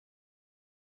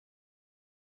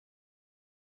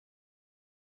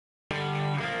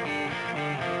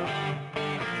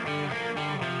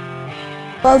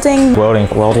Welding. Welding.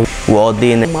 Welding.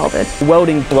 Welding. Welded.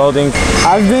 Welding. Welding.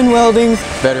 I've been welding.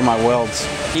 Better my welds.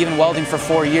 Even welding for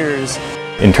 4 years.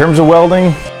 In terms of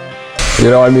welding,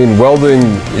 I mean, welding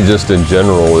just in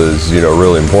general is,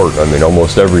 really important. I mean,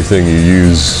 almost everything you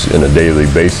use in a daily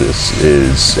basis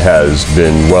has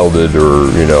been welded or,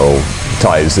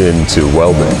 ties into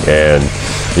welding. And,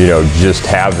 just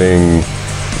having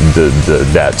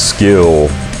that skill,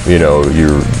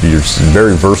 you're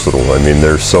very versatile. I mean,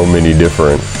 there's so many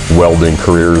different welding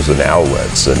careers and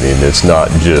outlets. I mean, it's not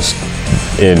just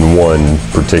in one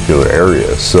particular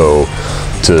area. So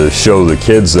to show the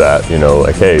kids that,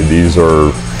 like, hey, these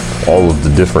are all of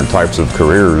the different types of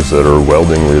careers that are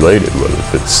welding related,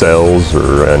 whether it's sales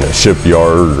or in a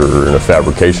shipyard or in a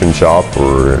fabrication shop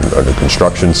or in a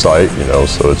construction site,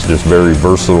 so it's just very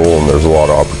versatile and there's a lot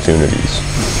of opportunities.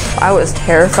 I was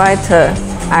terrified to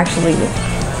actually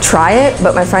try it,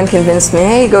 but my friend convinced me,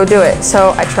 hey, go do it.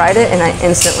 So I tried it and I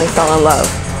instantly fell in love.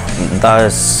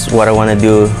 That's what I want to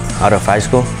do out of high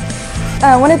school.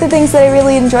 One of the things that I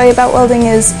really enjoy about welding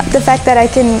is the fact that I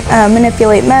can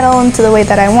manipulate metal into the way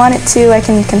that I want it to. I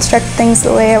can construct things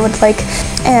the way I would like,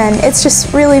 and it's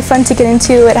just really fun to get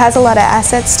into. It has a lot of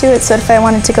assets to it, so if I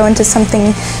wanted to go into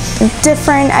something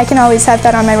different, I can always have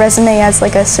that on my resume as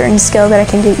like a certain skill that I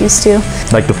can get used to.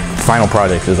 like the final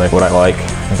project is like what I like.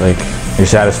 It's like you're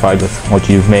satisfied with what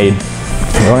you've made.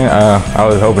 I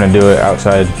was hoping to do it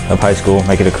outside of high school,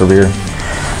 make it a career.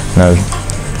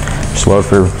 Just weld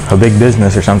for a big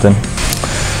business or something.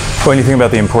 When you think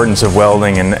about the importance of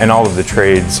welding and all of the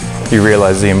trades, you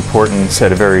realize the importance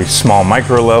at a very small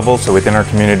micro level, so within our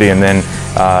community, and then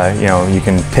you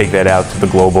can take that out to the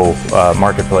global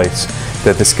marketplace.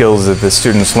 That the skills that the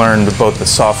students learn, both the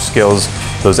soft skills,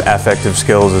 those affective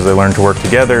skills as they learn to work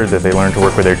together, that they learn to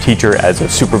work with their teacher as a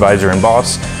supervisor and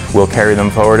boss, will carry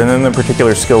them forward. And then the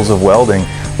particular skills of welding.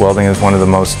 Welding is one of the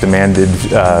most demanded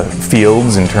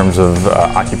fields in terms of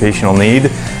occupational need,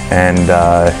 and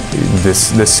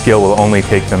this skill will only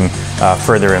take them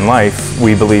further in life.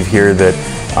 We believe here that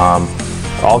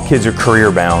all kids are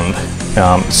career bound.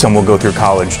 Some will go through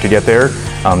college to get there,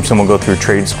 some will go through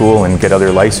trade school and get other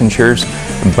licensures,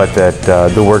 but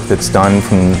that the work that's done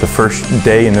from the first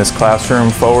day in this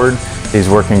classroom forward is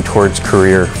working towards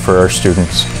career for our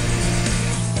students.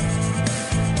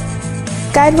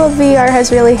 GuideWeld VR has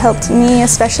really helped me,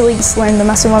 especially just learn the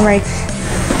muscle memory.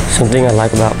 Something I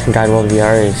like about GuideWeld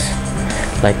VR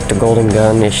is like the golden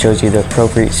gun. It shows you the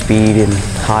appropriate speed and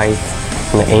height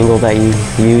and the angle that you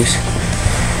use.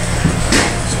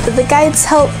 The guides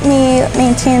help me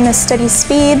maintain a steady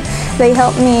speed. They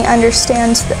help me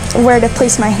understand where to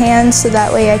place my hands so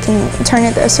that way I can turn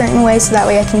it a certain way so that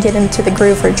way I can get into the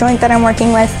groove or joint that I'm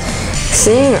working with.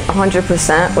 Seeing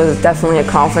 100% was definitely a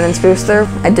confidence booster.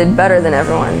 I did better than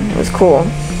everyone. It was cool.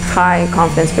 High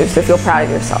confidence booster. Feel proud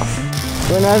of yourself.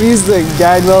 When I've used the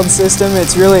GuideWeld system,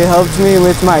 it's really helped me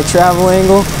with my travel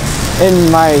angle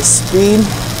and my speed.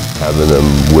 Having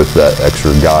them with that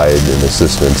extra guide and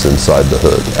assistance inside the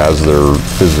hood as they're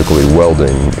physically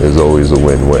welding is always a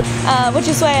win-win. Which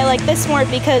is why I like this more,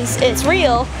 because it's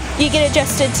real. You get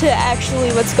adjusted to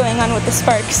actually what's going on with the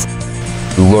sparks.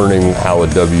 Learning how a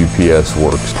WPS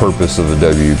works. Purpose of a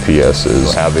WPS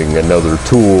is having another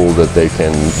tool that they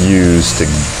can use to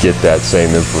get that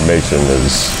same information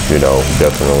is,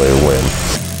 definitely a win.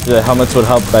 The helmets would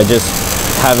help by just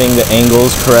having the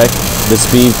angles correct, the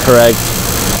speed correct.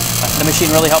 The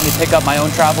machine really helped me pick up my own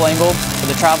travel angle for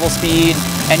the travel speed,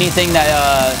 anything that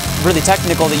really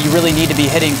technical that you really need to be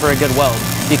hitting for a good weld.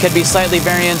 You could be slightly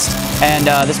varianced, and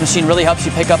this machine really helps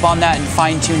you pick up on that and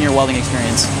fine-tune your welding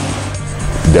experience.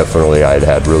 Definitely I'd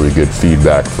had really good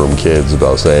feedback from kids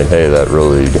about saying, hey, that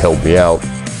really helped me out.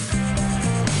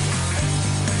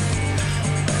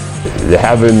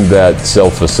 Having that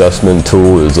self-assessment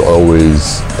tool is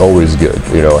always good.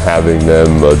 Having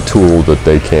them a tool that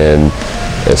they can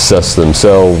assess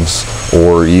themselves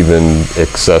or even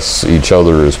assess each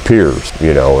other as peers,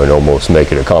 and almost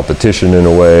make it a competition in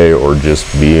a way, or just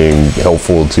being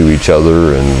helpful to each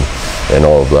other and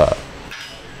all of that.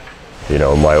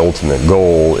 My ultimate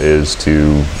goal is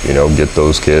to, get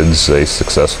those kids a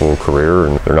successful career,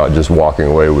 and they're not just walking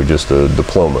away with just a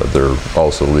diploma, they're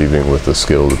also leaving with a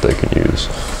skill that they can use.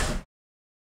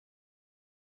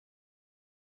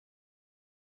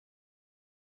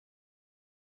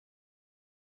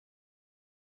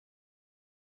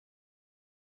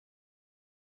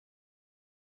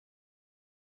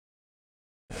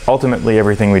 Ultimately,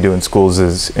 everything we do in schools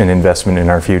is an investment in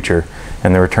our future,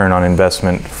 and the return on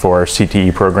investment for our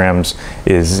CTE programs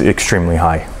is extremely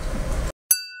high.